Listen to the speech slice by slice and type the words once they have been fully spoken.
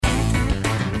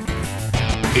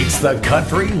It's the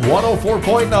Country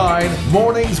 104.9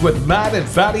 Mornings with Matt and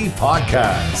Fadi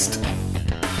podcast.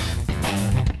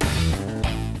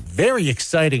 Very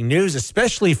exciting news,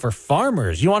 especially for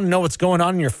farmers. You want to know what's going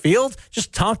on in your field?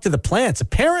 Just talk to the plants.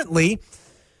 Apparently,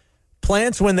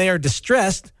 plants, when they are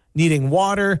distressed, needing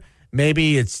water,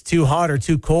 maybe it's too hot or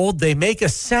too cold, they make a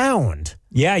sound.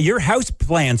 Yeah, your house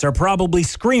plants are probably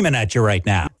screaming at you right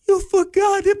now. You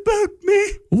forgot about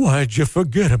me. Why'd you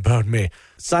forget about me?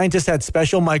 Scientists had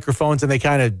special microphones, and they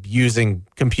kind of, using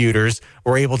computers,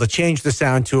 were able to change the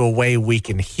sound to a way we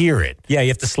can hear it. Yeah, you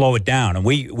have to slow it down. And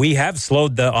we have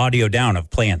slowed the audio down of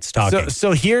plants talking.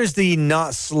 So here's the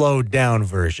not slowed down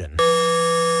version.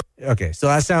 Okay, so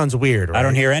that sounds weird, right? I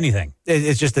don't hear anything.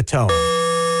 It's just a tone.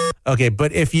 Okay,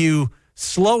 but if you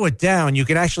slow it down, you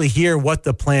can actually hear what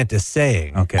the plant is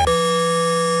saying. Okay.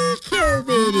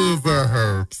 COVID is a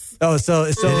hoax. Oh,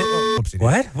 oopsie.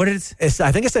 What? What is it?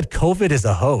 I think it said COVID is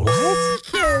a hoax. What?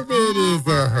 COVID is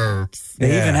a hoax.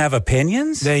 They even have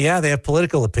opinions? They have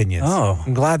political opinions. Oh.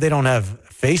 I'm glad they don't have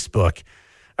Facebook.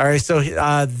 All right, so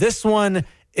this one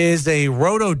is a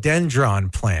rhododendron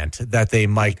plant that they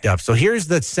mic'd up. So here's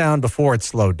the sound before it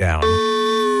slowed down.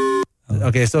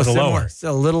 Okay, so similar,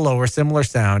 a little lower, similar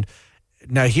sound.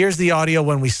 Now here's the audio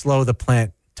when we slow the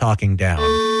plant talking down.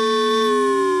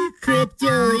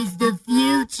 Crypto is the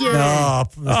future. No,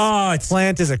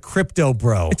 plant is a crypto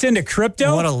bro. It's into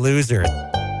crypto? What a loser.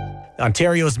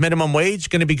 Ontario's minimum wage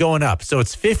going to be going up. So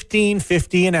it's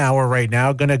 $15.50 an hour right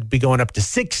now, going to be going up to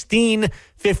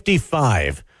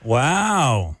 $16.55.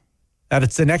 Wow.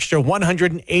 That's an extra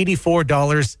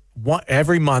 $184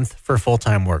 every month for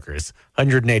full-time workers.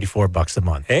 $184 a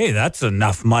month. Hey, that's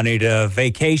enough money to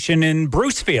vacation in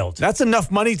Brucefield. That's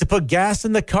enough money to put gas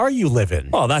in the car you live in.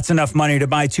 Well, that's enough money to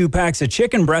buy 2 packs of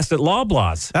chicken breast at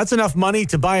Loblaws. That's enough money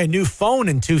to buy a new phone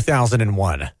in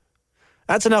 2001.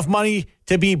 That's enough money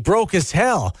to be broke as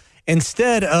hell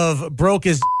instead of broke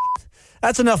as...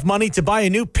 That's enough money to buy a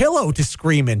new pillow to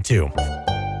scream into.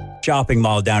 Shopping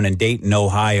mall down in Dayton,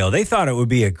 Ohio, they thought it would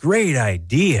be a great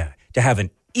idea to have an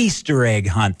Easter egg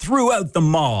hunt throughout the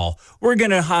mall. We're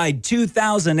going to hide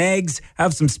 2,000 eggs,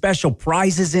 have some special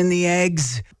prizes in the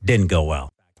eggs. Didn't go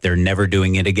well. They're never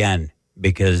doing it again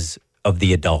because of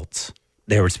the adults.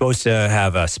 They were supposed to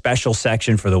have a special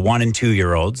section for the 1 and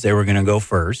 2-year-olds. They were going to go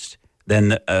first.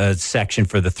 Then a section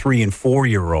for the 3 and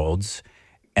 4-year-olds,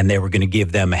 and they were going to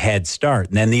give them a head start.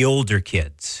 And then the older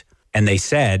kids. And they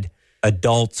said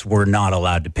adults were not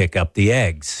allowed to pick up the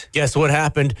eggs. Guess what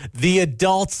happened? The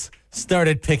adults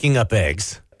started picking up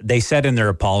eggs. They said in their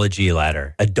apology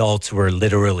letter, adults were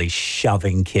literally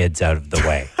shoving kids out of the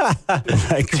way.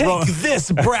 Take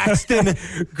this, Braxton.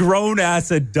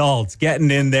 Grown-ass adults getting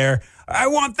in there. I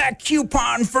want that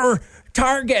coupon for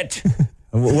Target.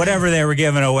 Whatever they were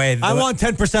giving away. I want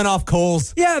 10% off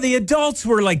Kohl's. Yeah, the adults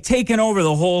were like taking over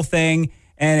the whole thing,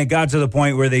 and it got to the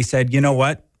point where they said, you know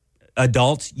what?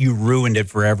 Adults, you ruined it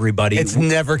for everybody. It's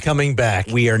never coming back.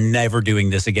 We are never doing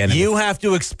this again. You have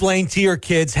to explain to your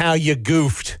kids how you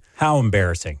goofed. How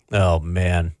embarrassing. Oh,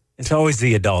 man. It's always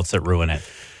the adults that ruin it.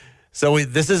 So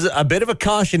this is a bit of a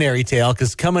cautionary tale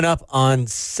because coming up on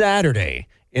Saturday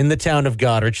in the town of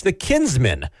Goderich, the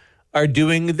Kinsmen are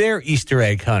doing their Easter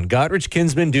egg hunt. Goderich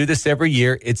Kinsmen do this every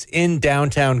year. It's in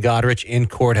downtown Goderich in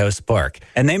Courthouse Park.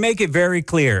 And they make it very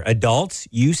clear. Adults,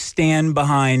 you stand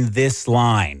behind this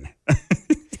line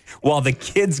while the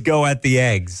kids go at the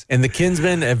eggs. And the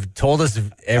Kinsmen have told us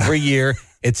every year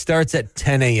it starts at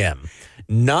 10 a.m.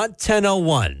 Not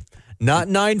 10:01, not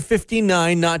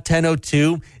 9:59, not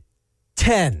 10:02.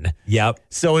 10. Yep.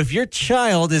 So if your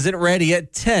child isn't ready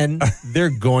at 10, they're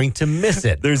going to miss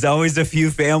it. There's always a few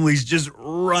families just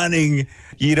running.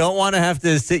 You don't want to have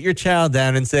to sit your child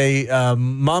down and say,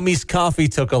 Mommy's coffee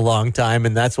took a long time,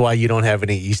 and that's why you don't have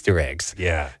any Easter eggs.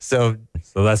 Yeah. So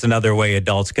that's another way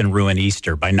adults can ruin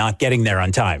Easter, by not getting there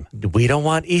on time. We don't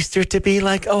want Easter to be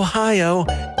like Ohio.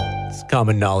 It's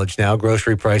common knowledge now.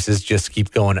 Grocery prices just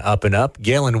keep going up and up.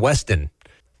 Galen, Weston.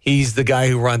 He's the guy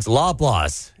who runs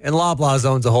Loblaws, and Loblaws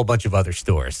owns a whole bunch of other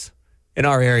stores. In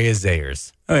our area,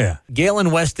 Zayers. Oh, yeah.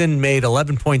 Galen Weston made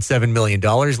 $11.7 million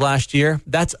last year.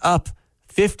 That's up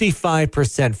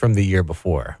 55% from the year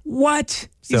before. What?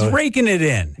 He's So raking it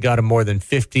in. Got a more than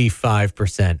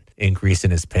 55% increase in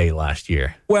his pay last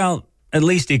year. Well, at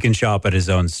least he can shop at his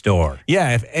own store.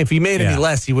 Yeah, if he made any Yeah.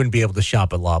 less, he wouldn't be able to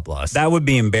shop at Loblaws. That would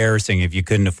be embarrassing if you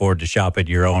couldn't afford to shop at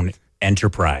your own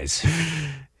enterprise.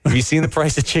 Have you seen the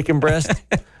price of chicken breast?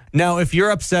 Now, if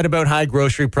you're upset about high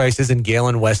grocery prices and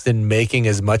Galen Weston making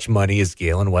as much money as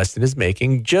Galen Weston is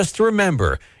making, just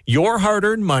remember, your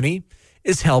hard-earned money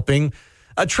is helping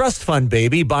A trust fund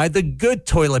baby buy the good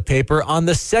toilet paper on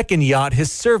the second yacht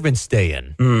his servants stay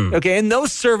in. Okay, and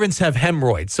those servants have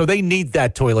hemorrhoids, so they need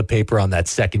that toilet paper on that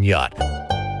second yacht.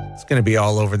 It's going to be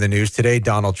all over the news today.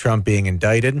 Donald Trump being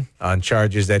indicted on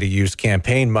charges that he used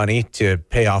campaign money to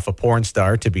pay off a porn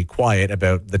star to be quiet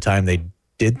about the time they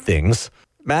did things.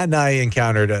 Matt and I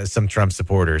encountered some Trump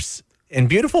supporters in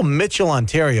beautiful Mitchell,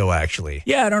 Ontario, actually.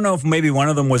 Yeah, I don't know if maybe one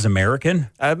of them was American.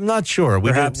 I'm not sure.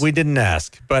 We didn't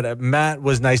ask. But Matt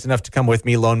was nice enough to come with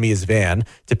me, loan me his van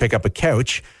to pick up a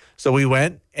couch. So we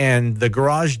went, and the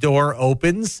garage door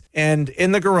opens, and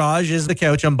in the garage is the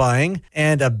couch I'm buying,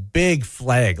 and a big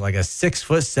flag, like a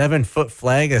 6-foot, 7-foot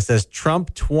flag that says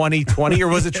Trump 2020, or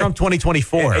was it Trump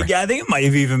 2024? Yeah, I think it might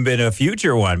have even been a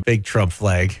future one. Big Trump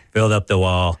flag. Filled up the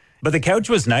wall. But the couch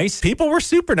was nice. People were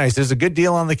super nice. There's a good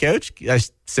deal on the couch. I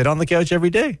sit on the couch every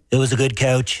day. It was a good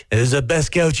couch. It was the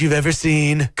best couch you've ever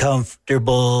seen.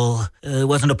 Comfortable. It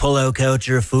wasn't a pull-out couch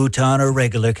or a futon or a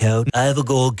regular couch. I have a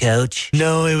gold couch.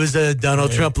 No, it was a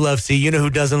Donald Trump love seat. You know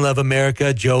who doesn't love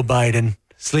America? Joe Biden.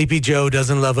 Sleepy Joe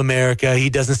doesn't love America.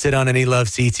 He doesn't sit on any love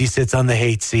seats. He sits on the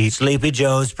hate seat. Sleepy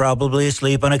Joe's probably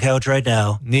asleep on a couch right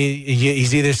now.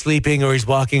 He's either sleeping or he's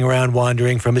walking around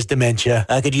wandering from his dementia.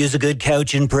 I could use a good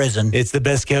couch in prison. It's the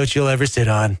best couch you'll ever sit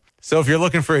on. So if you're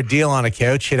looking for a deal on a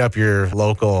couch, hit up your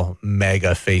local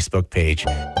mega Facebook page.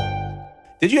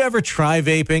 Did you ever try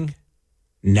vaping?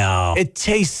 No. It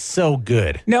tastes so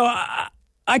good. No,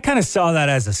 I kind of saw that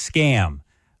as a scam.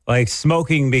 Like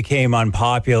smoking became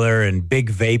unpopular and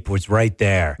Big Vape was right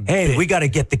there. Hey, we got to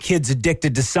get the kids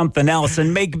addicted to something else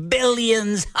and make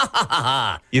billions.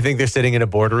 You think they're sitting in a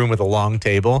boardroom with a long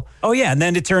table? Oh, yeah. And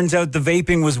then it turns out the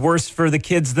vaping was worse for the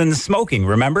kids than the smoking,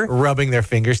 remember? Rubbing their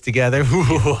fingers together.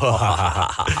 There's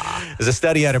a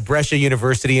study out of Brescia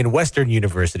University and Western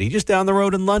University, just down the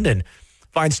road in London,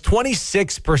 finds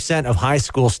 26% of high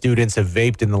school students have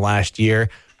vaped in the last year.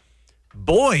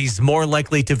 Boys more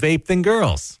likely to vape than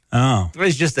girls. Oh.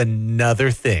 It's just another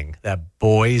thing that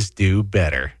boys do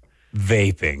better.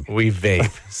 Vaping. We vape.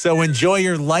 So enjoy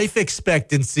your life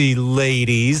expectancy,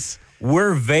 ladies.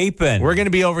 We're vaping. We're going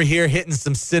to be over here hitting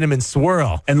some cinnamon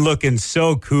swirl. And looking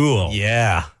so cool.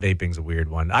 Yeah. Vaping's a weird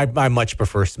one. I much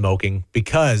prefer smoking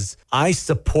because I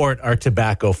support our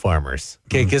tobacco farmers.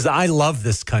 Okay, because I love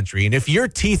this country. And if your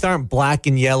teeth aren't black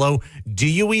and yellow, do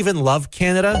you even love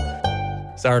Canada?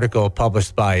 This article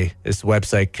published by this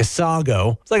website,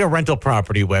 Casago. It's like a rental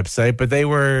property website, but they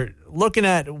were looking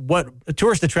at what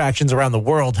tourist attractions around the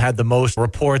world had the most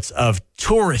reports of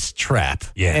tourist trap.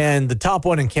 Yeah. And the top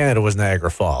one in Canada was Niagara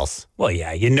Falls. Well,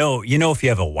 yeah, you know if you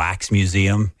have a wax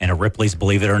museum and a Ripley's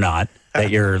Believe It or Not,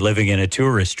 that you're living in a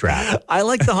tourist trap. I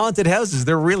like the haunted houses.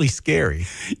 They're really scary.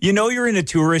 You know you're in a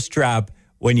tourist trap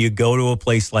when you go to a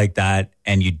place like that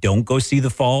and you don't go see the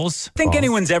falls. I think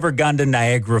anyone's ever gone to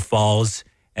Niagara Falls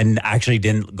and actually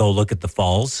didn't go look at the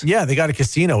falls. Yeah, they got a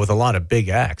casino with a lot of big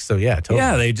acts. So, yeah, totally.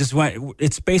 Yeah, they just went.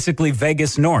 It's basically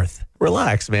Vegas North.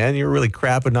 Relax, man. You're really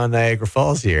crapping on Niagara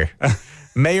Falls here.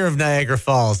 Mayor of Niagara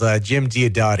Falls, Jim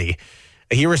Diodati,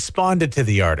 he responded to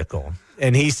the article.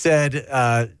 And he said,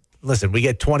 listen, we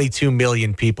get 22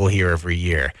 million people here every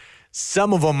year.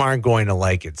 Some of them aren't going to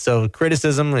like it. So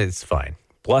criticism, it's fine.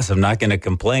 Plus, I'm not going to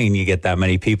complain. You get that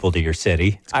many people to your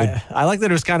city. I like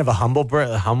that it was kind of a humble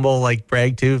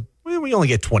brag too. We only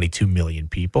get 22 million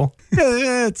people.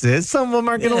 Yeah, that's it. Some of them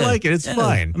aren't going to like it. It's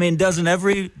fine. I mean, doesn't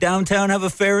every downtown have a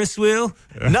Ferris wheel?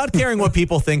 Not caring what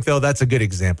people think, though, that's a good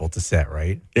example to set,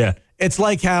 right? Yeah. It's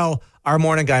like how our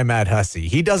morning guy, Matt Hussey,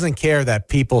 he doesn't care that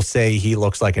people say he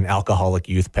looks like an alcoholic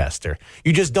youth pastor.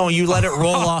 You just don't. You let it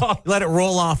roll off. Let it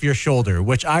roll off your shoulder,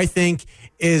 which I think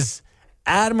is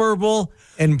admirable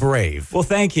and brave. Well,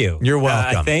 thank you. You're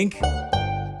welcome. I think.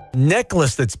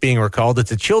 Necklace that's being recalled.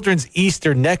 It's a children's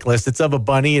Easter necklace. It's of a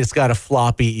bunny. It's got a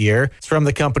floppy ear. It's from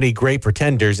the company Great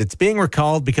Pretenders. It's being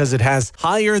recalled because it has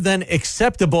higher than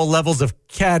acceptable levels of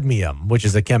cadmium, which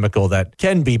is a chemical that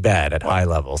can be bad at high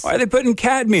levels. Why are they putting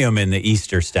cadmium in the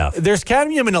Easter stuff? There's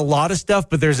cadmium in a lot of stuff,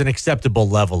 but there's an acceptable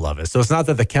level of it. So it's not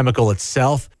that the chemical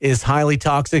itself is highly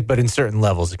toxic, but in certain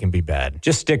levels it can be bad.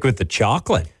 Just stick with the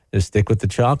chocolate. Just stick with the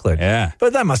chocolate. Yeah.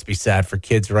 But that must be sad for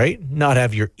kids, right? Not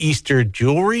have your Easter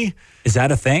jewelry. Is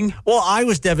that a thing? Well, I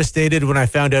was devastated when I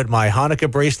found out my Hanukkah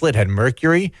bracelet had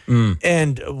mercury.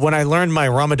 And when I learned my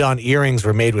Ramadan earrings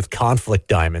were made with conflict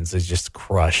diamonds, it's just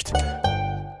crushed.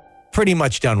 Pretty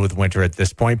much done with winter at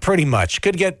this point. Pretty much.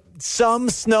 Could get some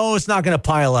snow. It's not going to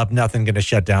pile up. Nothing going to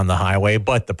shut down the highway.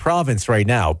 But the province right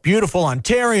now, beautiful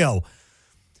Ontario,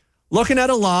 looking at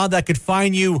a law that could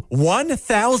fine you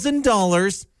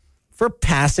 $1,000 for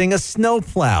passing a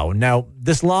snowplow. Now,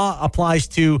 this law applies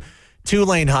to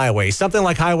 2-lane highway, something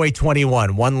like Highway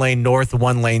 21, 1 lane north,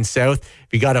 1 lane south. If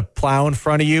you got a plow in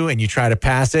front of you and you try to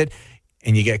pass it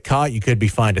and you get caught, you could be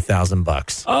fined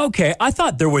 $1,000. Okay, I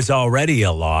thought there was already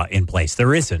a law in place.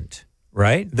 There isn't,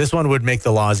 right? This one would make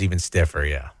the laws even stiffer,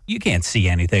 yeah. You can't see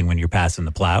anything when you're passing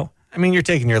the plow. I mean, you're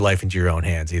taking your life into your own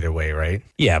hands either way, right?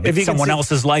 Yeah, but If you can someone see-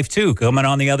 else's life too, coming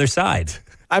on the other side.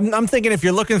 I'm thinking if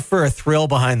you're looking for a thrill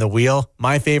behind the wheel,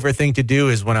 my favorite thing to do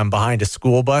is when I'm behind a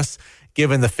school bus,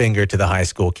 giving the finger to the high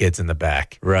school kids in the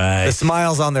back. Right. The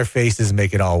smiles on their faces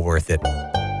make it all worth it.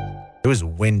 It was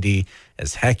windy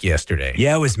as heck yesterday.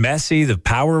 Yeah, it was messy. The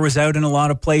power was out in a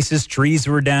lot of places. Trees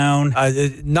were down.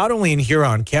 Not only in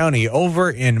Huron County, over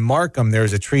in Markham, there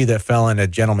was a tree that fell on a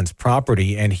gentleman's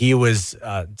property, and he was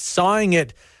sawing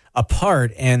it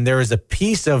apart, and there was a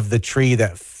piece of the tree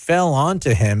that fell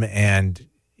onto him, and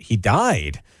he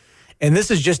died. And this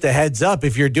is just a heads up.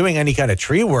 If you're doing any kind of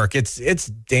tree work, it's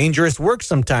dangerous work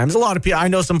sometimes. A lot of people, I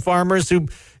know some farmers who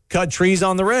cut trees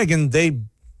on the reg, and they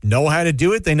know how to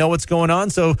do it. They know what's going on.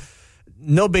 So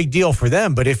no big deal for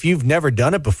them. But if you've never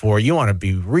done it before, you want to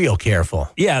be real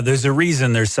careful. Yeah, there's a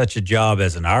reason there's such a job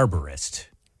as an arborist.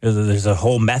 There's a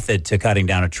whole method to cutting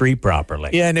down a tree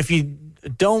properly. Yeah, and if you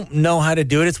don't know how to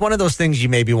do it, it's one of those things you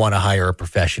maybe want to hire a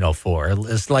professional for.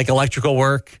 It's like electrical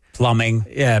work. Plumbing.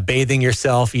 Yeah, bathing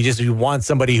yourself. You want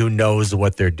somebody who knows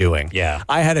what they're doing. Yeah.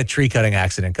 I had a tree cutting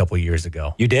accident a couple of years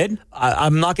ago. You did?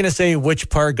 I'm not going to say which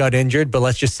part got injured, but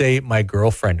let's just say my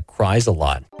girlfriend cries a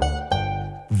lot.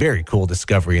 Very cool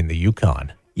discovery in the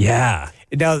Yukon. Yeah.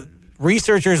 Now,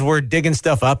 researchers were digging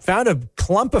stuff up, found a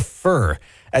clump of fur.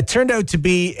 It turned out to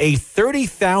be a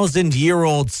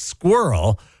 30,000-year-old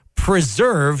squirrel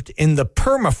preserved in the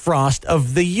permafrost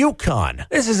of the Yukon.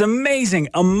 This is amazing.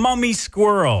 A mummy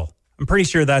squirrel. I'm pretty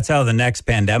sure that's how the next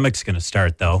pandemic's going to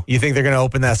start, though. You think they're going to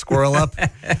open that squirrel up?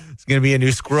 It's going to be a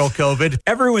new squirrel COVID.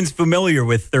 Everyone's familiar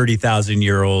with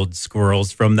 30,000-year-old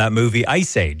squirrels from that movie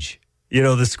Ice Age. You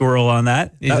know the squirrel on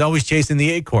that? He's always chasing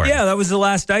the acorn. Yeah, that was the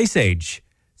last Ice Age.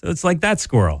 So it's like that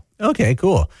squirrel. Okay,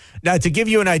 cool. Now, to give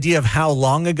you an idea of how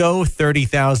long ago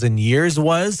 30,000 years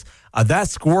was, that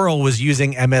squirrel was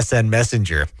using MSN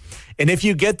Messenger. And if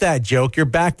you get that joke, your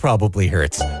back probably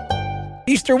hurts.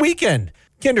 Easter weekend.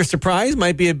 Kinder Surprise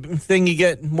might be a thing you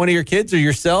get one of your kids or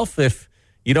yourself if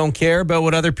you don't care about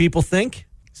what other people think.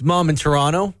 His mom in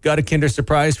Toronto got a Kinder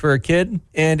Surprise for her kid.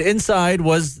 And inside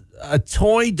was a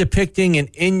toy depicting an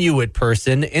Inuit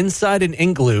person inside an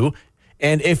igloo.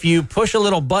 And if you push a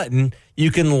little button, you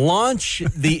can launch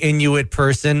the Inuit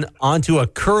person onto a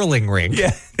curling rink.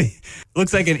 Yeah.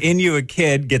 Looks like an Inuit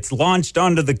kid gets launched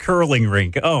onto the curling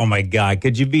rink. Oh, my God.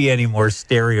 Could you be any more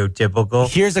stereotypical?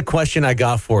 Here's a question I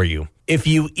got for you. If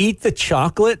you eat the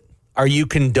chocolate, are you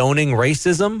condoning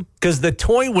racism? Because the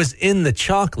toy was in the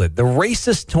chocolate. The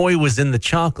racist toy was in the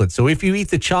chocolate. So if you eat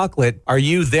the chocolate, are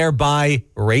you thereby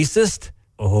racist?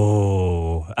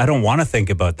 Oh, I don't want to think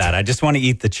about that. I just want to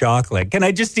eat the chocolate. Can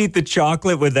I just eat the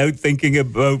chocolate without thinking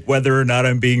about whether or not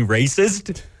I'm being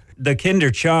racist? The Kinder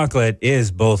chocolate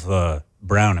is both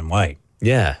brown and white.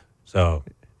 Yeah. So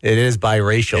It is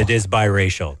biracial. it is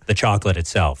biracial, the chocolate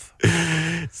itself.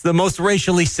 It's the most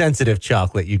racially sensitive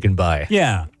chocolate you can buy.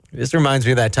 Yeah. This reminds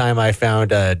me of that time I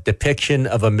found a depiction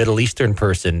of a Middle Eastern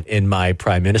person in my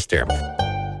prime minister.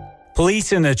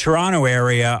 Police in the Toronto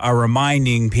area are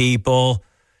reminding people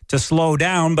to slow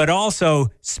down, but also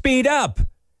speed up.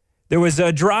 There was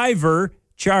a driver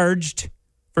charged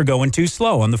for going too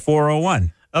slow on the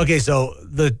 401. Okay, so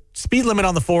the speed limit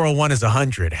on the 401 is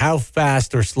 100. How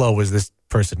fast or slow was this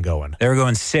person going? They were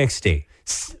going 60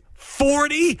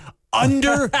 40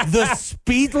 under the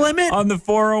speed limit on the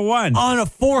 401. on a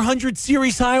 400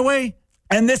 series highway?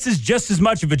 And this is just as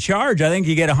much of a charge. I think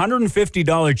you get a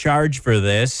 $150 charge for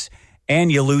this,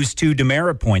 and you lose 2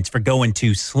 demerit points for going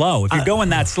too slow. If you're going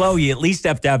that slow, you at least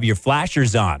have to have your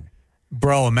flashers on.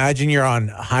 Bro, imagine you're on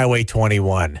Highway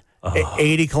 21.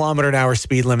 80 kilometer an hour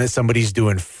speed limit, somebody's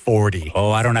doing 40.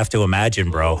 Oh, I don't have to imagine,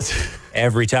 bro.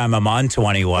 Every time I'm on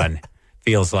 21,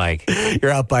 feels like. You're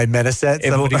out by Medicet,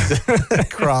 somebody's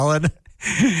crawling.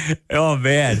 Oh,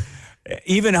 man.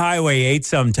 Even Highway 8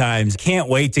 sometimes. Can't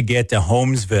wait to get to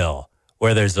Holmesville,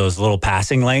 where there's those little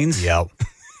passing lanes. Yep.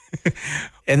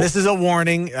 And this is a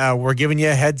warning. We're giving you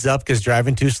a heads up because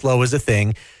driving too slow is a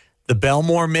thing. The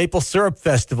Belmore Maple Syrup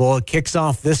Festival kicks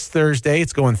off this Thursday.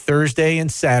 It's going Thursday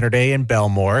and Saturday in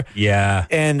Belmore. Yeah.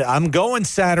 And I'm going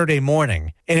Saturday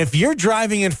morning. And if you're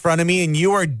driving in front of me and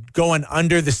you are going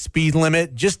under the speed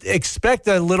limit, just expect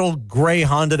a little gray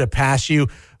Honda to pass you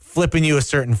flipping you a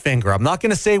certain finger. I'm not going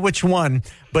to say which one,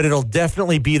 but it'll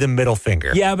definitely be the middle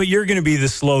finger. Yeah, but you're going to be the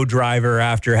slow driver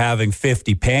after having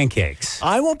 50 pancakes.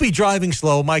 I won't be driving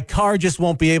slow. My car just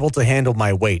won't be able to handle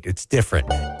my weight. It's different.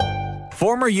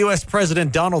 Former U.S.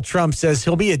 President Donald Trump says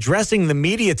he'll be addressing the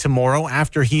media tomorrow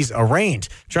after he's arraigned.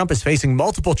 Trump is facing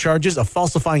multiple charges of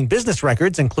falsifying business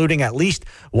records, including at least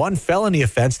one felony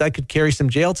offense that could carry some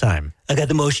jail time. I got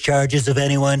the most charges of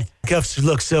anyone. Cuffs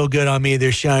look so good on me.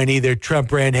 They're shiny. They're Trump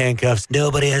brand handcuffs.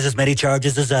 Nobody has as many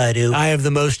charges as I do. I have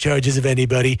the most charges of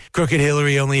anybody. Crooked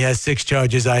Hillary only has 6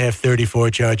 charges. I have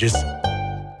 34 charges.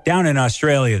 Down in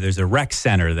Australia, there's a rec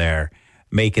center there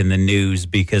making the news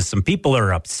because some people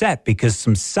are upset because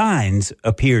some signs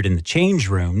appeared in the change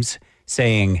rooms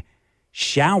saying,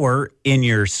 shower in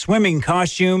your swimming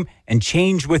costume and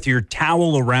change with your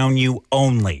towel around you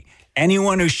only.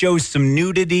 Anyone who shows some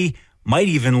nudity might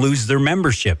even lose their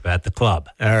membership at the club.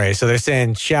 All right, so they're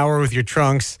saying shower with your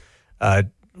trunks,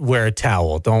 wear a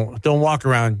towel. Don't walk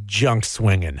around junk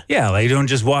swinging. Yeah, like don't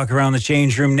just walk around the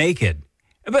change room naked.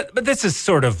 But this is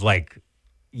sort of like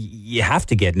you have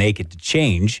to get naked to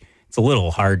change. It's a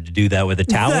little hard to do that with a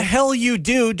towel. The hell you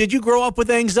do? Did you grow up with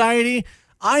anxiety?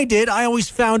 I did. I always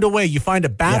found a way. You find a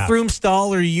bathroom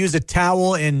stall or you use a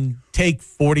towel and take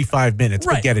 45 minutes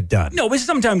to get it done. No, but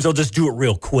sometimes I'll just do it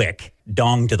real quick.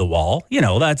 Dong to the wall. You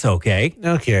know, that's okay.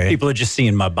 Okay. People are just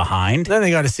seeing my behind. Then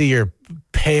they got to see your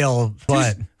pale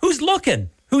butt. Who's looking?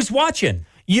 Who's watching?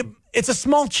 It's a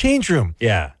small change room.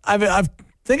 Yeah. I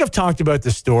think I've talked about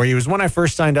this story. It was when I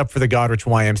first signed up for the Goderich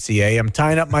YMCA. I'm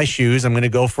tying up my shoes. I'm going to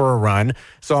go for a run.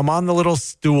 So I'm on the little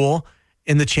stool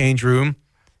in the change room,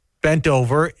 bent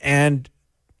over, and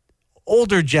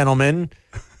older gentleman,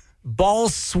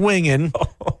 balls swinging,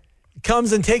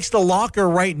 comes and takes the locker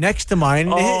right next to mine.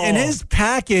 And his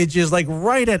package is like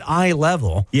right at eye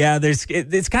level. Yeah,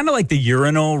 it's kind of like the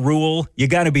urinal rule. You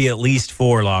got to be at least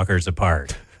 4 lockers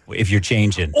apart if you're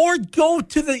changing. Or go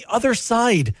to the other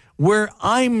side where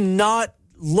I'm not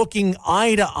looking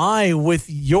eye to eye with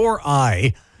your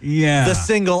eye. Yeah. The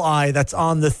single eye that's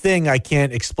on the thing I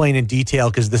can't explain in detail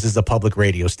because this is a public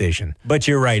radio station. But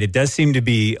you're right. It does seem to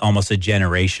be almost a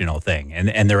generational thing.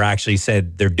 And they're actually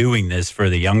said they're doing this for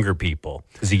the younger people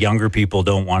because the younger people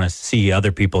don't want to see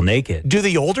other people naked. Do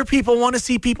the older people want to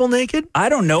see people naked? I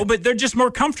don't know, but they're just more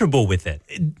comfortable with it.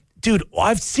 Dude,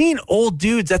 I've seen old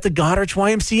dudes at the Goderich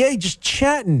YMCA just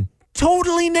chatting,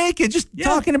 totally naked, just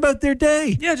talking about their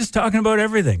day. Yeah, just talking about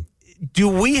everything. Do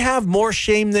we have more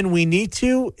shame than we need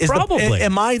to? Probably.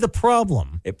 Am I the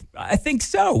problem? I think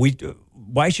so.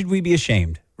 Why should we be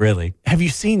ashamed, really? Have you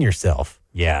seen yourself?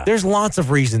 Yeah. There's lots of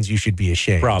reasons you should be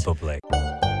ashamed. Probably.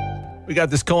 We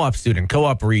got this co-op student,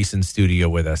 Co-op Reese, in studio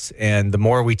with us. And the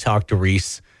more we talk to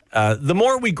Reese, the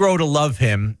more we grow to love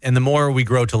him and the more we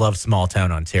grow to love small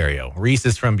town Ontario. Reese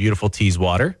is from beautiful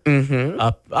Teeswater,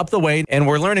 up the way. And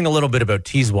we're learning a little bit about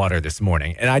Teeswater this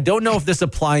morning. And I don't know if this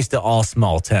applies to all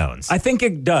small towns. I think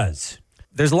it does.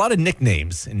 There's a lot of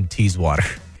nicknames in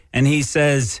Teeswater. And he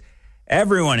says,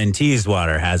 everyone in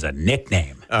Teeswater has a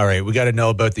nickname. All right, we got to know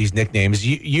about these nicknames.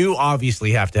 You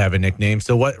obviously have to have a nickname.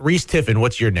 So Reese Tiffin,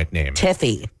 what's your nickname?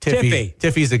 Tiffy. Tiffy.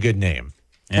 Tiffy's a good name.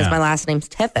 Because my last name's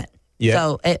Tiffin. Yeah.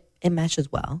 So it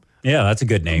meshes well. Yeah, that's a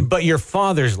good name. But your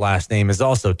father's last name is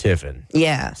also Tiffin.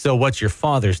 Yeah. So what's your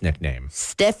father's nickname?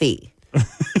 Stiffy.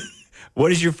 What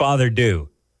does your father do?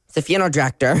 It's a funeral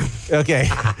director. Okay.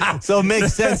 So it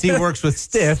makes sense he works with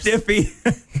Stiffs. Stiffy.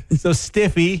 So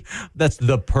Stiffy, that's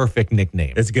the perfect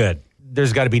nickname. It's good.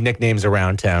 There's got to be nicknames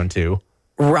around town too.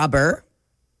 Rubber.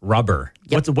 Rubber.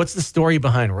 Yep. What's the story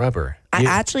behind Rubber? I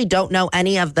actually don't know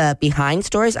any of the behind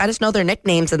stories. I just know their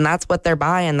nicknames, and that's what they're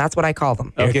by, and that's what I call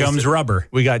them. Here comes Rubber.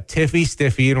 We got Tiffy,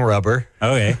 Stiffy, and Rubber.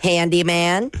 Okay.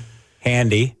 Handyman.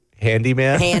 Handy.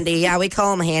 Handyman? Handy. Yeah, we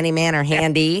call him handyman or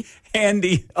handy.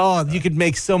 Handy. Oh, you could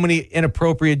make so many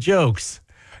inappropriate jokes.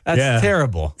 That's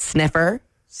terrible. Sniffer.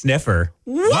 Sniffer.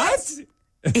 What?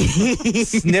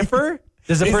 Sniffer?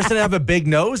 Does a person have a big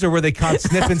nose, or were they caught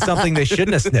sniffing something they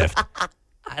shouldn't have sniffed?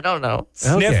 I don't know.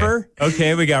 Sniffer.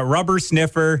 Okay, we got Rubber,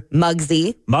 Sniffer.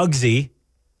 Muggsy.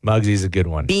 Muggsy's a good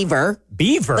one. Beaver.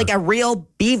 Beaver. Like a real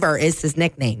beaver is his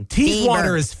nickname.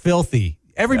 Teeswater is filthy.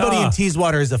 Everybody in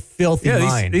Teeswater is a filthy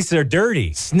mind. These are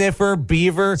dirty. Sniffer,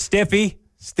 Beaver, Stiffy.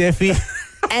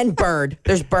 And Bird.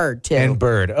 There's Bird, too. And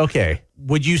Bird. Okay.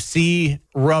 Would you see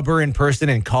Rubber in person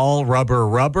and call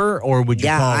Rubber, or would you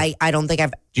call... Yeah, I don't think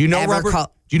I've Do you know ever Rubber?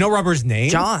 Do you know Rubber's name?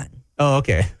 John. Oh,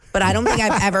 okay. But I don't think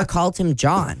I've ever called him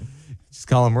John. Just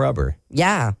call him Rubber.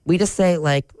 Yeah. We just say,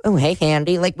 like, oh, hey,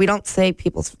 Handy. Like, we don't say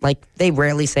people's, like, they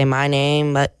rarely say my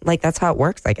name, but, like, that's how it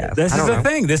works, I guess. This is the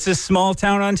thing. This is small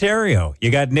town Ontario.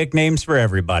 You got nicknames for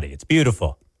everybody. It's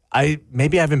beautiful.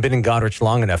 Maybe I haven't been in Goderich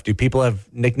long enough. Do people have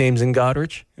nicknames in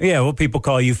Goderich? Yeah, well, people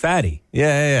call you Fadi.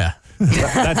 Yeah.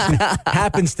 That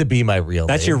happens to be my real name.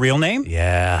 That's your real name?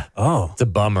 Yeah. Oh. It's a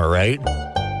bummer, right?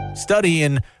 Study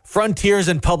in Frontiers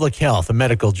in Public Health, a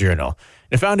medical journal.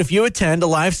 It found if you attend a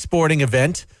live sporting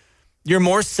event, you're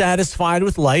more satisfied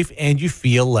with life and you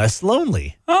feel less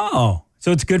lonely. Oh,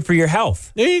 so it's good for your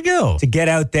health. There you go. To get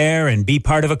out there and be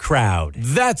part of a crowd.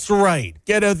 That's right.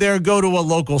 Get out there, go to a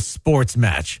local sports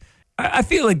match. I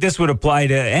feel like this would apply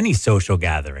to any social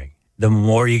gathering. The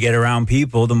more you get around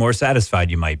people, the more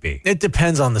satisfied you might be. It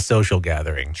depends on the social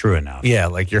gathering. True enough. Yeah,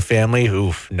 like your family,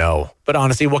 oof, no. But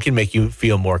honestly, what can make you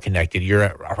feel more connected? You're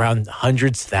around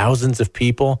hundreds, thousands of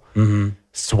people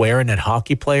swearing at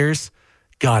hockey players.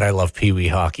 God, I love Pee Wee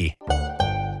hockey.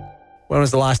 When was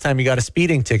the last time you got a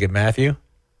speeding ticket, Matthew?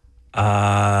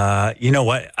 You know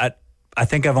what? I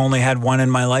think I've only had one in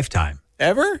my lifetime.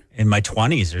 Ever? In my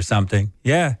 20s or something.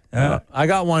 Yeah. I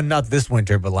got one not this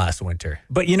winter, but last winter.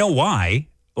 But you know why?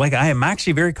 Like, I am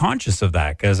actually very conscious of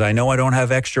that because I know I don't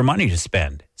have extra money to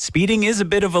spend. Speeding is a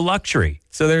bit of a luxury.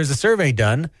 So there's a survey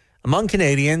done among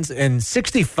Canadians, and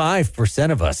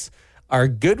 65% of us are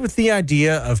good with the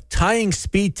idea of tying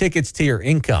speed tickets to your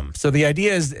income. So the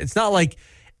idea is it's not like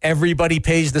everybody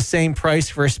pays the same price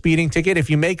for a speeding ticket.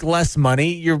 If you make less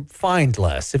money, you're fined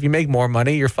less. If you make more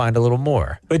money, you're fined a little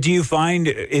more. But do you find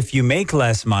if you make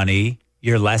less money,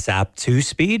 you're less apt to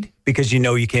speed because you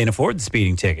know you can't afford the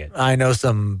speeding ticket? I know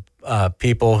some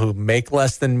people who make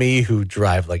less than me who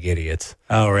drive like idiots.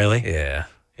 Oh, really? Yeah.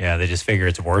 Yeah, they just figure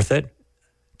it's worth it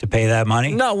to pay that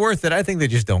money? Not worth it. I think they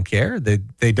just don't care.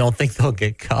 They don't think they'll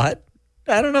get caught.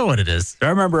 I don't know what it is. I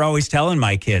remember always telling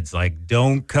my kids, like,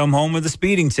 don't come home with a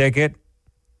speeding ticket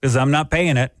because I'm not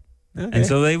paying it. Okay. And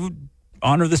so they would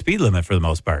honor the speed limit for the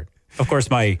most part. Of course,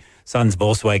 my son's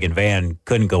Volkswagen van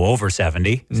couldn't go over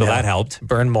 70, so that helped.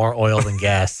 Burn more oil than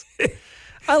gas.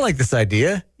 I like this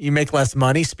idea. You make less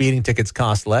money, speeding tickets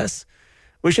cost less.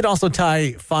 We should also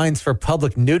tie fines for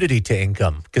public nudity to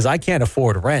income because I can't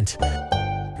afford rent.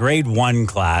 Grade 1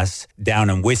 class down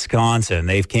in Wisconsin,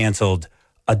 they've canceled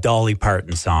a Dolly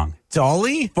Parton song.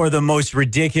 Dolly? For the most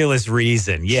ridiculous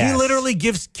reason, yes. She literally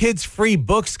gives kids free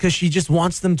books because she just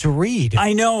wants them to read.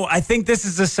 I know. I think this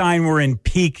is a sign we're in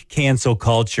peak cancel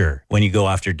culture when you go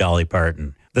after Dolly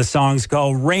Parton. The song's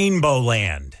called Rainbow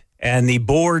Land, and the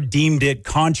board deemed it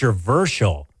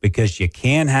controversial because you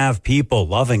can't have people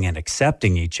loving and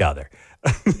accepting each other.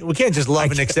 We can't just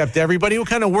love and accept everybody. What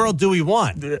kind of world do we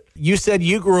want? You said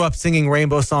you grew up singing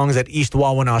rainbow songs at East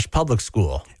Wawanosh Public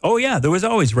School. Oh, yeah. There was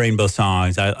always rainbow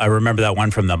songs. I remember that one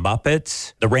from the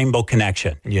Muppets, The Rainbow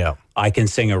Connection. Yeah. I Can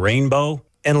Sing a Rainbow.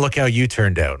 And look how you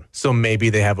turned out. So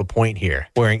maybe they have a point here.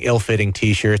 Wearing ill-fitting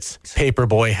T-shirts,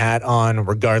 paperboy hat on,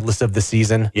 regardless of the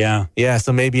season. Yeah. Yeah,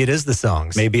 so maybe it is the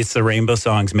songs. Maybe it's the rainbow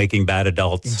songs making bad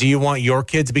adults. Do you want your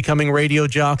kids becoming radio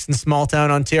jocks in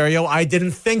small-town Ontario? I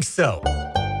didn't think so.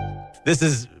 This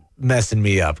is messing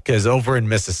me up because over in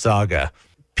Mississauga,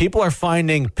 people are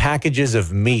finding packages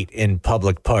of meat in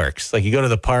public parks. Like you go to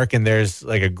the park and there's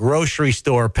like a grocery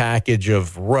store package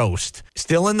of roast.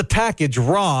 Still in the package,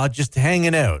 raw, just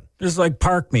hanging out. There's like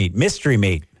park meat, mystery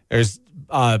meat. There's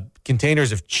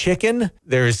containers of chicken.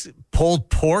 There's pulled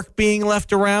pork being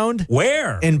left around.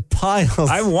 Where? In piles.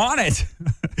 I want it.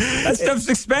 That stuff's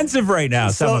expensive right now,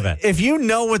 some of it. If you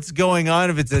know what's going on,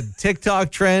 if it's a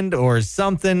TikTok trend or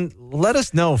something, let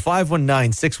us know.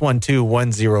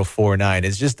 519-612-1049.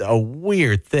 It's just a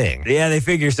weird thing. Yeah, they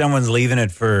figure someone's leaving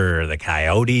it for the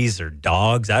coyotes or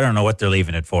dogs. I don't know what they're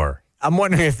leaving it for. I'm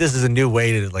wondering if this is a new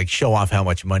way to like show off how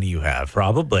much money you have.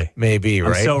 Probably. Maybe,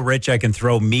 right? I'm so rich I can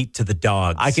throw meat to the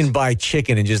dogs. I can buy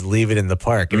chicken and just leave it in the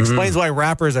park. It explains why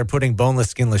rappers are putting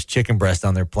boneless, skinless chicken breast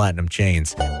on their platinum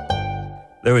chains.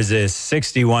 There was this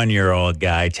 61-year-old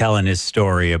guy telling his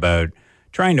story about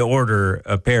trying to order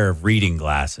a pair of reading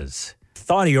glasses.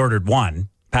 Thought he ordered one.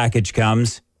 Package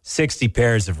comes, 60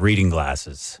 pairs of reading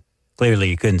glasses. Clearly,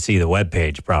 he couldn't see the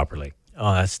webpage properly.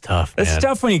 Oh, that's tough, man. It's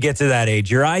tough when you get to that age.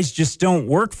 Your eyes just don't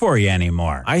work for you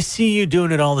anymore. I see you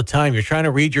doing it all the time. You're trying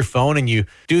to read your phone and you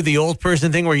do the old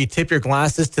person thing where you tip your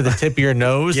glasses to the tip of your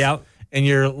nose. Yep. And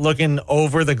you're looking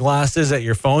over the glasses at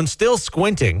your phone, still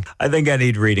squinting. I think I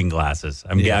need reading glasses.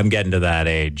 I'm getting to that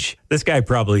age. This guy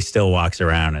probably still walks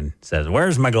around and says,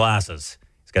 "Where's my glasses?"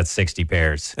 He's got 60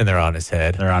 pairs. And they're on his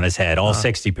head. They're on his head, all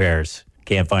 60 pairs.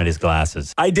 Can't find his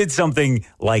glasses. I did something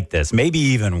like this, maybe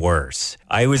even worse.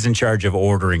 I was in charge of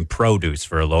ordering produce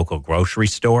for a local grocery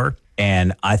store,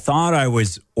 and I thought I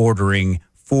was ordering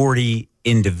 40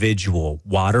 individual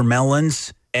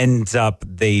watermelons. Ends up,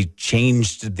 they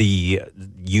changed the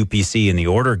UPC in the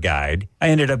order guide. I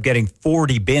ended up getting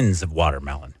 40 bins of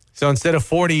watermelon. So instead of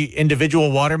 40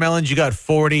 individual watermelons, you got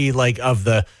 40 like of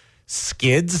the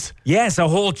skids. Yes, a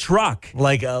whole truck.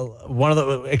 Like one of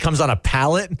the, it comes on a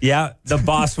pallet. Yeah, the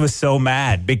boss was so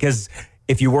mad because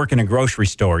if you work in a grocery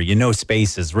store, you know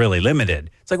space is really limited.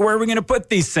 It's like, where are we going to put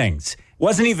these things?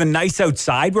 Wasn't even nice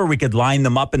outside where we could line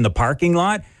them up in the parking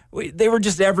lot. They were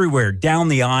just everywhere, down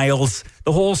the aisles.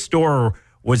 The whole store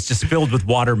was just filled with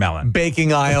watermelon.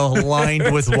 Baking aisle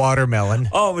lined with watermelon.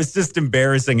 Oh, it was just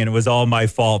embarrassing, and it was all my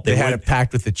fault. They had it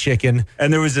packed with the chicken.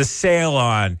 And there was a sale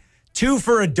on 2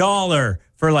 for $1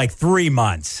 for like 3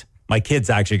 months. My kids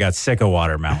actually got sick of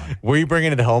watermelon. Were you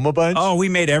bringing it home a bunch? Oh, we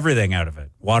made everything out of it.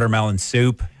 Watermelon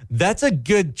soup. That's a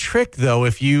good trick, though,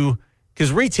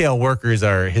 because retail workers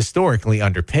are historically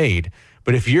underpaid.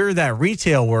 But if you're that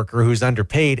retail worker who's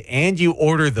underpaid and you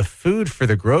order the food for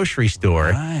the grocery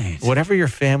store, right, whatever your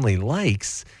family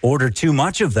likes, order too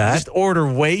much of that. Just order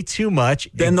way too much.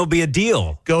 Then there'll be a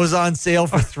deal. Goes on sale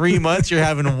for 3 months. You're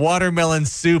having watermelon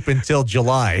soup until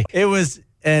July. It was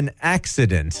an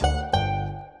accident.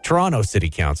 Toronto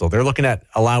City Council, they're looking at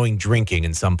allowing drinking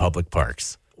in some public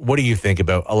parks. What do you think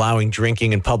about allowing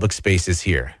drinking in public spaces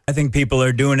here? I think people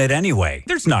are doing it anyway.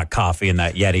 There's not coffee in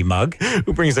that Yeti mug.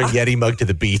 Who brings their Yeti mug to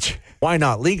the beach? Why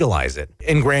not legalize it?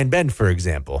 In Grand Bend, for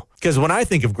example. Because when I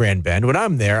think of Grand Bend, when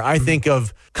I'm there, I think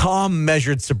of calm,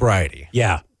 measured sobriety.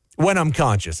 Yeah. When I'm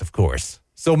conscious, of course.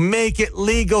 So make it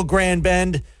legal, Grand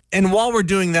Bend. And while we're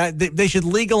doing that, they should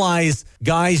legalize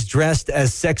guys dressed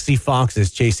as sexy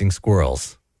foxes chasing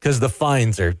squirrels. Because the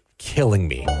fines are killing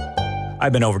me.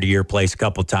 I've been over to your place a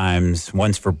couple times,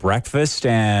 once for breakfast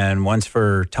and once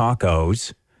for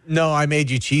tacos. No, I made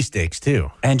you cheesesteaks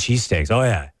too. And cheesesteaks, oh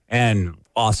yeah. And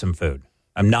awesome food.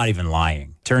 I'm not even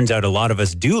lying. Turns out a lot of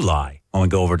us do lie when we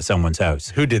go over to someone's house.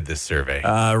 Who did this survey?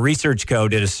 Research Co.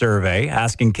 did a survey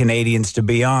asking Canadians to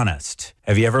be honest.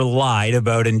 Have you ever lied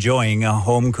about enjoying a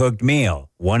home-cooked meal?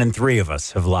 1 in 3 of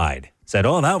us have lied. Said,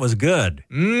 oh, that was good.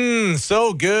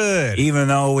 So good. Even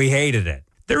though we hated it.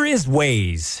 There is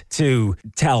ways to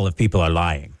tell if people are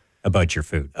lying about your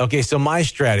food. Okay, so my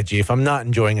strategy, if I'm not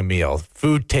enjoying a meal,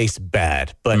 food tastes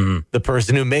bad, but the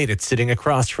person who made it's sitting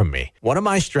across from me. One of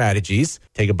my strategies,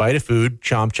 take a bite of food,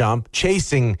 chomp, chomp,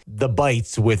 chasing the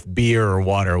bites with beer or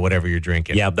water or whatever you're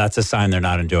drinking. Yeah, that's a sign they're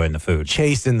not enjoying the food.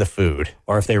 Chasing the food.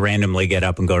 Or if they randomly get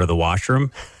up and go to the washroom,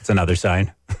 it's another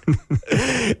sign.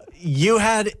 You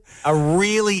had a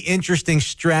really interesting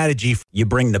strategy. You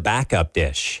bring the backup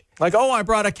dish. Like, oh, I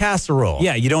brought a casserole.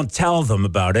 Yeah, you don't tell them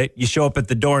about it. You show up at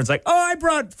the door and it's like, oh, I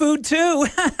brought food too.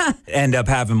 End up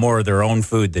having more of their own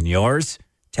food than yours.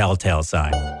 Telltale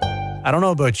sign. I don't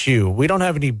know about you. We don't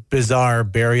have any bizarre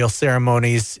burial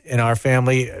ceremonies in our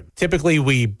family. Typically,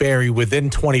 we bury within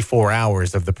 24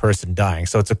 hours of the person dying.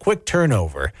 So it's a quick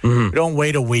turnover. We don't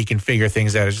wait a week and figure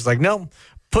things out. It's just like, no,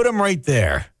 put them right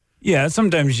there. Yeah,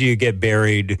 sometimes you get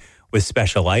buried with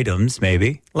special items,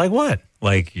 maybe. Like what?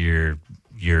 Like your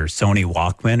Sony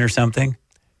Walkman or something.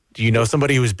 Do you know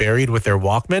somebody who was buried with their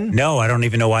Walkman? No, I don't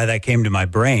even know why that came to my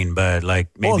brain, but like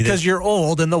maybe... Well, because you're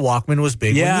old and the Walkman was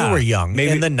big when you were young,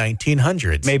 maybe in the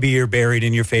 1900s. Maybe you're buried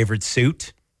in your favorite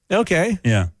suit. Okay.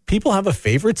 Yeah. People have a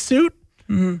favorite suit?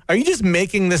 Are you just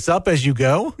making this up as you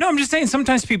go? No, I'm just saying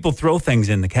sometimes people throw things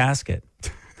in the casket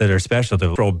that are special.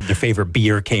 They'll throw their favorite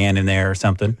beer can in there or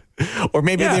something. Or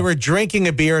maybe they were drinking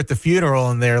a beer at the funeral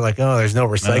and they're like, oh, there's no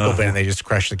recycle bin. And they just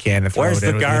crush the can and throw Where's it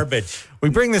in. the garbage? We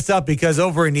bring this up because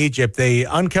over in Egypt, they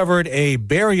uncovered a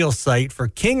burial site for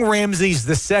King Ramses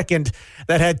II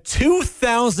that had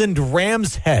 2,000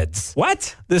 ram's heads.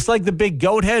 What? This like the big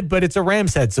goat head, but it's a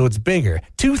ram's head, so it's bigger.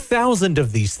 2,000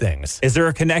 of these things. Is there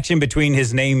a connection between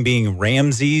his name being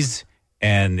Ramses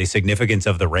and the significance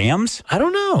of the rams? I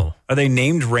don't know. Are they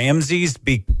named Ramses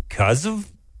because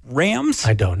of rams?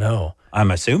 I don't know.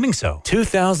 I'm assuming so.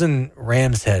 2,000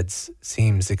 ram's heads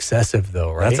seems excessive,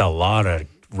 though, right? That's a lot of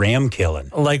ram killing.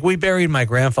 Like, we buried my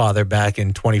grandfather back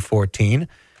in 2014,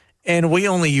 and we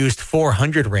only used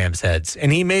 400 ram's heads,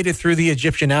 and he made it through the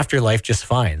Egyptian afterlife just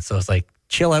fine. So it's like,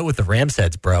 chill out with the ram's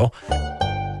heads, bro.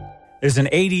 There's an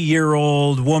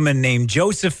 80-year-old woman named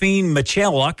Josephine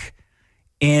Michaluk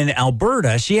in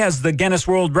Alberta. She has the Guinness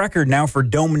World Record now for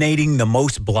donating the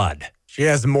most blood. She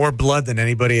has more blood than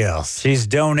anybody else. She's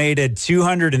donated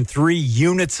 203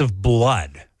 units of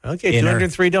blood. Okay,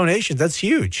 203 donations. That's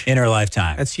huge. In her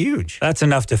lifetime. That's huge. That's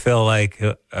enough to fill like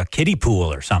a kiddie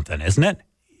pool or something, isn't it?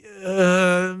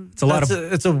 It's a lot of.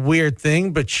 It's a weird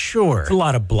thing, but sure. It's a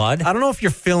lot of blood. I don't know if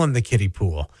you're filling the kiddie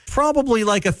pool. Probably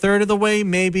like a third of the way,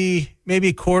 maybe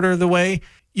a quarter of the way.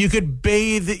 You could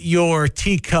bathe your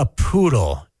teacup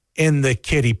poodle in the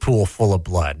kiddie pool full of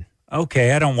blood.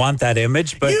 Okay, I don't want that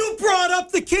image, but you brought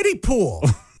up the kiddie pool.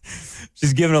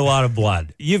 She's given a lot of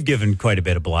blood. You've given quite a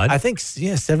bit of blood. I think,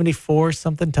 74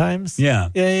 something times. Yeah.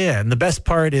 Yeah. And the best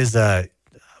part is,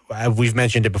 we've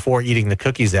mentioned it before, eating the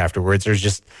cookies afterwards. There's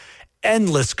just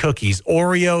endless cookies,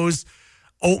 Oreos,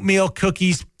 oatmeal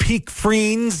cookies, Peak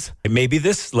Freens. Maybe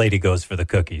this lady goes for the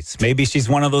cookies. Maybe she's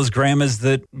one of those grandmas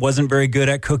that wasn't very good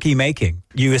at cookie making.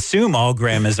 You assume all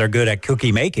grandmas are good at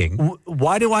cookie making.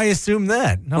 Why do I assume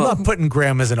that? I'm not putting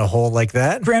grandmas in a hole like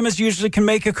that. Grandmas usually can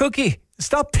make a cookie.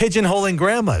 Stop pigeonholing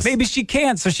grandmas. Maybe she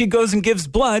can't, so she goes and gives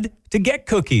blood to get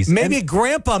cookies. Maybe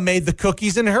Grandpa made the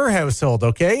cookies in her household,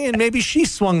 okay? And maybe she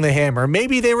swung the hammer.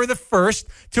 Maybe they were the first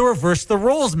to reverse the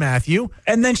roles, Matthew.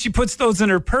 And then she puts those in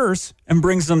her purse and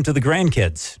brings them to the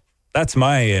grandkids. That's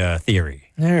my theory.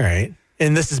 All right.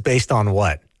 And this is based on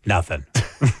what? Nothing.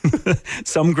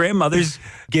 Some grandmothers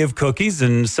give cookies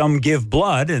and some give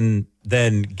blood and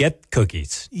then get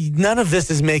cookies. None of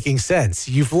this is making sense.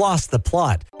 You've lost the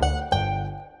plot.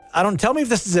 Tell me if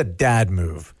this is a dad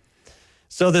move.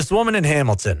 So this woman in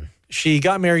Hamilton, she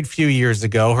got married a few years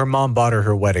ago. Her mom bought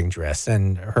her wedding dress,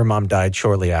 and her mom died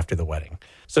shortly after the wedding.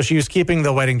 So she was keeping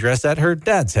the wedding dress at her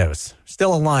dad's house.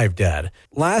 Still alive, Dad.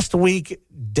 Last week,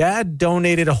 Dad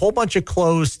donated a whole bunch of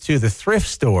clothes to the thrift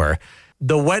store,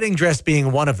 the wedding dress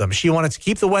being one of them. She wanted to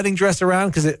keep the wedding dress around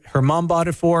because her mom bought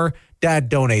it for her.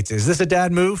 Dad donates. Is this a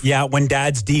dad move? Yeah, when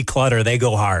dads declutter, they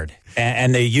go hard.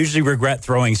 And they usually regret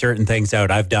throwing certain things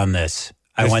out. I've done this.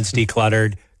 I once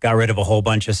decluttered, got rid of a whole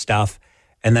bunch of stuff,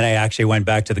 and then I actually went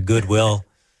back to the Goodwill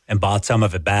and bought some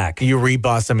of it back. You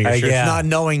rebought some of your shirts, not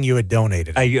knowing you had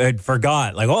donated. I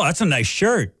forgot. Like, oh, that's a nice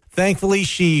shirt. Thankfully,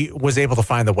 she was able to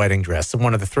find the wedding dress in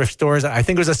one of the thrift stores. I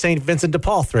think it was a St. Vincent de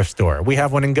Paul thrift store. We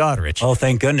have one in Goderich. Oh,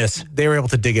 thank goodness. They were able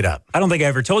to dig it up. I don't think I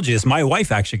ever told you this. My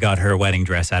wife actually got her wedding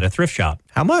dress at a thrift shop.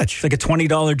 How much? It's like a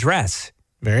 $20 dress.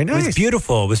 Very nice. It was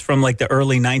beautiful. It was from like the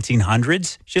early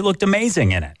 1900s. She looked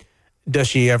amazing in it. Does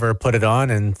she ever put it on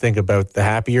and think about the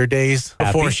happier days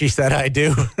before she said I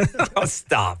do? Oh,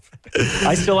 stop.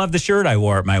 I still have the shirt I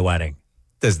wore at my wedding.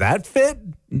 Does that fit?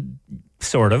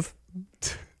 Sort of.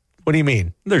 What do you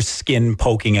mean? There's skin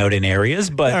poking out in areas,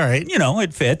 but, all right,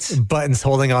 it fits. Buttons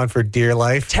holding on for dear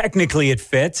life. Technically, it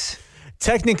fits.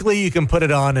 Technically, you can put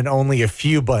it on and only a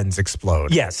few buttons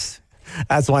explode. Yes.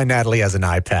 That's why Natalie has an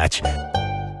eye patch.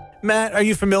 Matt, are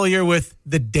you familiar with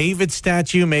the David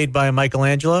statue made by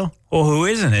Michelangelo? Well, who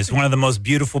isn't? It's one of the most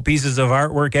beautiful pieces of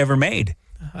artwork ever made.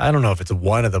 I don't know if it's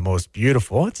one of the most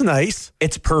beautiful. It's nice.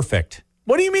 It's perfect.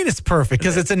 What do you mean it's perfect?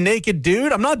 Because it's a naked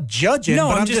dude? I'm not judging,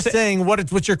 but I'm just saying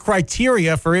what's your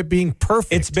criteria for it being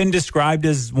perfect? It's been described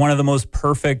as one of the most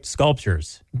perfect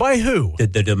sculptures. By who? The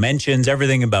dimensions,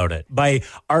 everything about it. By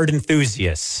art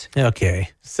enthusiasts. Okay,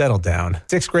 settle down.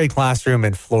 6th grade classroom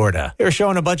in Florida. They were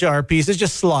showing a bunch of art pieces,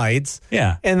 just slides.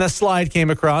 Yeah. And the slide came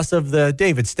across of the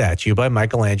David statue by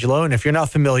Michelangelo. And if you're not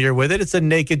familiar with it, it's a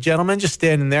naked gentleman just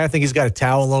standing there. I think he's got a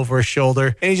towel over his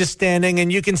shoulder. And he's just standing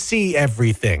and you can see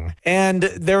everything. And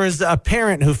there was a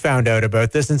parent who found out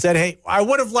about this and said, hey, I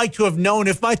would have liked to have known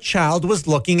if my child was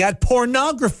looking at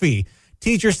pornography.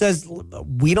 Teacher says,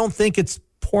 we don't think it's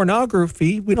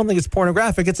pornography. We don't think it's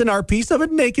pornographic. It's an art piece of a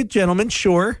naked gentleman,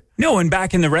 sure. No, and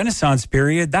back in the Renaissance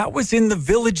period, that was in the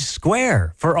village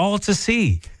square for all to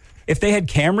see. If they had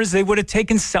cameras, they would have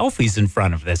taken selfies in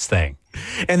front of this thing.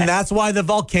 And that's why the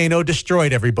volcano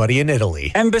destroyed everybody in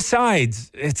Italy. And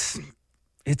besides, it's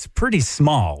pretty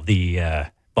small,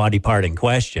 the body part in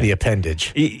question. The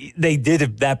appendage. They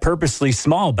did that purposely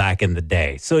small back in the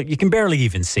day, so you can barely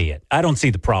even see it. I don't see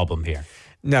the problem here.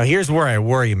 Now, here's where I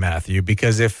worry, Matthew,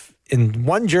 because if in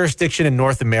one jurisdiction in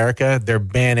North America, they're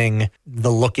banning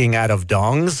the looking at of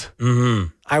dongs,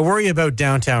 I worry about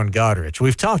downtown Goderich.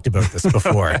 We've talked about this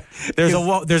before.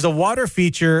 There's a water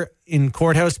feature in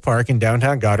Courthouse Park in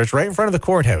downtown Goderich, right in front of the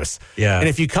courthouse. Yeah. And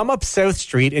if you come up South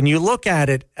Street and you look at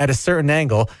it at a certain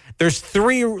angle, there's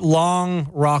 3 long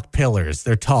rock pillars.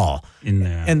 They're tall.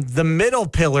 And the middle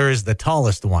pillar is the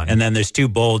tallest one. And then there's 2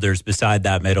 boulders beside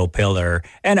that middle pillar.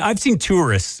 And I've seen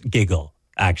tourists giggle,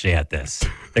 actually, at this.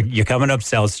 You're coming up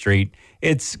South Street.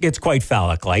 It's quite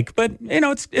phallic-like, but,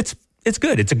 it's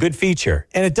good. It's a good feature.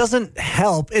 And it doesn't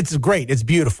help. It's great. It's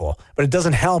beautiful. But it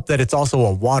doesn't help that it's also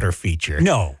a water feature.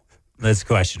 No, that's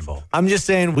questionable. I'm just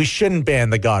saying we shouldn't ban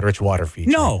the Goderich water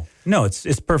feature. No,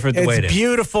 it's perfect the way it is. It's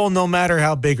beautiful no matter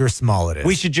how big or small it is.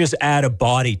 We should just add a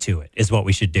body to it is what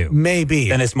we should do. Maybe.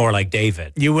 Then it's more like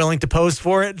David. You willing to pose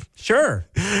for it? Sure.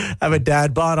 I have a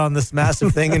dad bod on this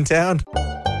massive thing in town.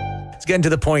 It's getting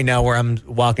to the point now where I'm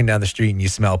walking down the street and you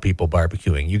smell people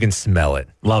barbecuing. You can smell it.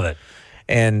 Love it.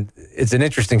 And it's an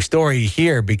interesting story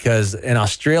here because an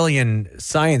Australian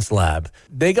science lab,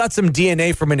 they got some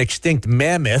DNA from an extinct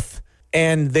mammoth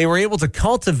and they were able to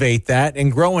cultivate that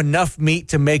and grow enough meat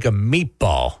to make a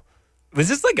meatball. Was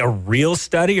this like a real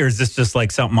study or is this just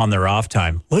like something on their off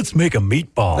time? Let's make a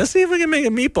meatball. Let's see if we can make a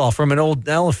meatball from an old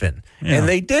elephant. Yeah. And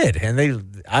they did.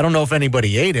 And I don't know if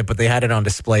anybody ate it, but they had it on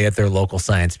display at their local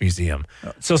science museum.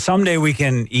 So someday we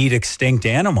can eat extinct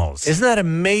animals. Isn't that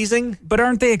amazing? But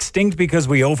aren't they extinct because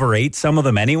we overate some of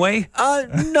them anyway?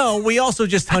 No, we also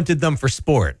just hunted them for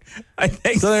sport. I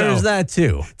think so. So there's that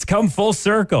too. It's come full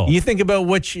circle. You think about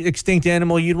which extinct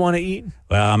animal you'd want to eat?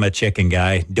 Well, I'm a chicken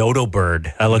guy. Dodo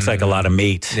bird. That looks like a lot of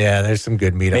meat. Yeah, there's some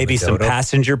good meat. Maybe on the some dodo.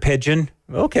 passenger pigeon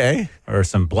Okay. or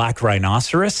some black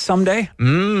rhinoceros someday.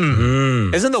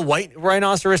 Isn't the white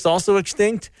rhinoceros also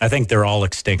extinct? I think they're all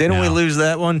extinct Didn't we now. lose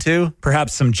that one too?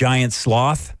 Perhaps some giant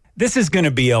sloth. This is going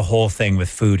to be a whole thing with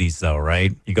foodies, though,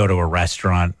 right? You go to a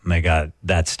restaurant and they got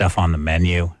that stuff on the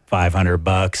menu,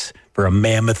 $500 for a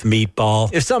mammoth meatball.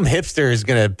 If some hipster is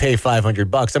going to pay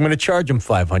 $500, I'm going to charge him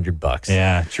 $500.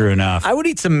 Yeah, true enough. I would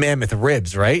eat some mammoth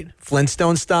ribs, right?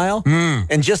 Flintstone style.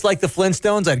 And just like the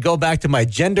Flintstones, I'd go back to my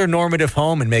gender normative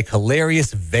home and make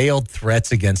hilarious veiled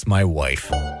threats against my wife.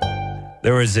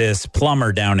 There was this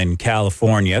plumber down in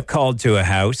California called to a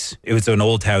house. It was an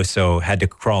old house, so had to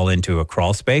crawl into a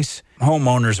crawl space.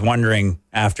 Homeowners wondering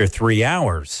after 3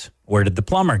 hours, where did the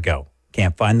plumber go?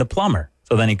 Can't find the plumber.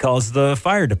 So then he calls the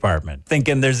fire department,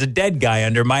 thinking there's a dead guy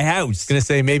under my house. Going to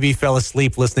say maybe he fell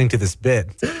asleep listening to this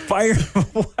bit.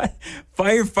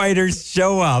 Firefighters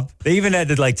show up. They even had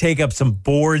to take up some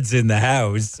boards in the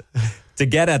house to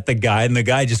get at the guy, and the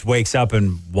guy just wakes up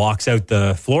and walks out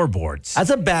the floorboards. That's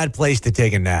a bad place to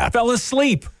take a nap. Fell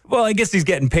asleep. Well, I guess he's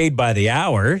getting paid by the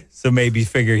hour, so maybe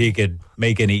figure he could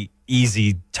make an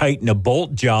easy tighten a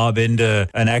bolt job into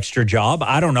an extra job.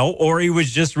 I don't know. Or he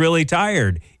was just really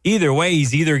tired. Either way,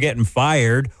 he's either getting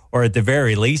fired or at the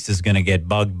very least is going to get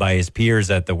bugged by his peers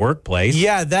at the workplace.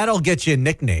 Yeah, that'll get you a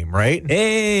nickname, right?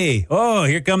 Hey, oh,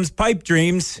 here comes Pipe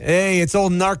Dreams. Hey, it's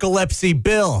old Narcolepsy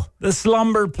Bill. The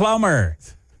slumber plumber.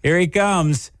 Here he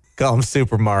comes. Call him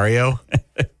Super Mario.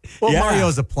 Well, Yeah.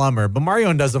 Mario's a plumber, but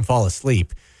Mario doesn't fall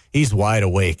asleep. He's wide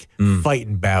awake,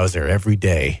 fighting Bowser every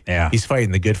day. Yeah. He's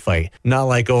fighting the good fight. Not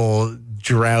like old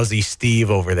drowsy Steve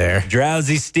over there.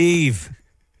 Drowsy Steve.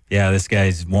 Yeah, this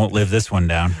guy won't live this one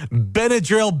down.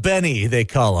 Benadryl Benny, they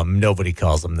call him. Nobody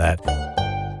calls him that.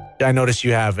 I notice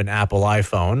you have an Apple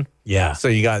iPhone. Yeah. So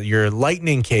you got your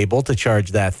lightning cable to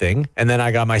charge that thing. And then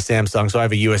I got my Samsung, so I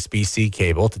have a USB-C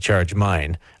cable to charge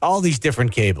mine. All these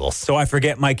different cables. So I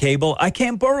forget my cable. I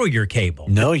can't borrow your cable.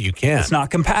 No, you can't. It's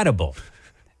not compatible.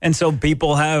 And so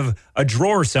people have a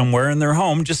drawer somewhere in their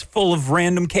home just full of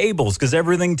random cables because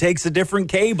everything takes a different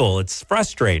cable. It's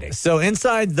frustrating. So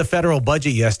inside the federal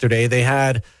budget yesterday, they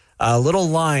had a little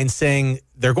line saying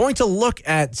they're going to look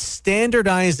at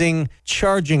standardizing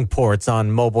charging ports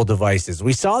on mobile devices.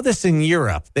 We saw this in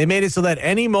Europe. They made it so that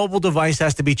any mobile device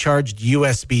has to be charged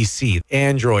USB-C,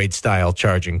 Android-style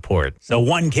charging port. So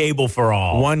one cable for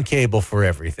all. One cable for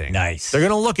everything. Nice. They're going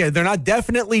to look at it. They're not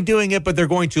definitely doing it, but they're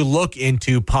going to look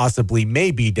into possibly,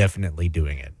 maybe definitely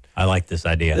doing it. I like this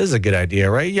idea. This is a good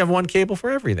idea, right? You have one cable for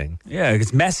everything. Yeah,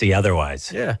 it's messy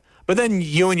otherwise. Yeah. But then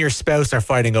you and your spouse are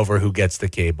fighting over who gets the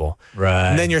cable. Right.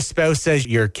 And then your spouse says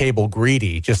you're cable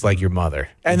greedy, just like your mother.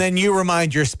 And then you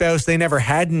remind your spouse they never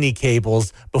had any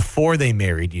cables before they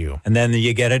married you. And then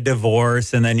you get a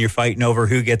divorce, and then you're fighting over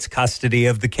who gets custody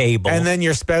of the cable. And then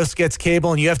your spouse gets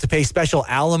cable, and you have to pay special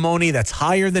alimony that's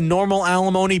higher than normal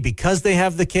alimony because they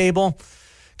have the cable.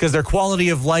 Because their quality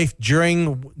of life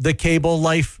during the cable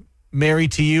life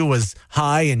married to you was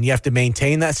high, and you have to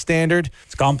maintain that standard.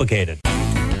 It's complicated.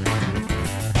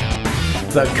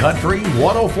 The Country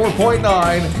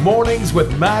 104.9 Mornings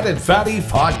with Matt and Fadi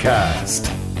podcast.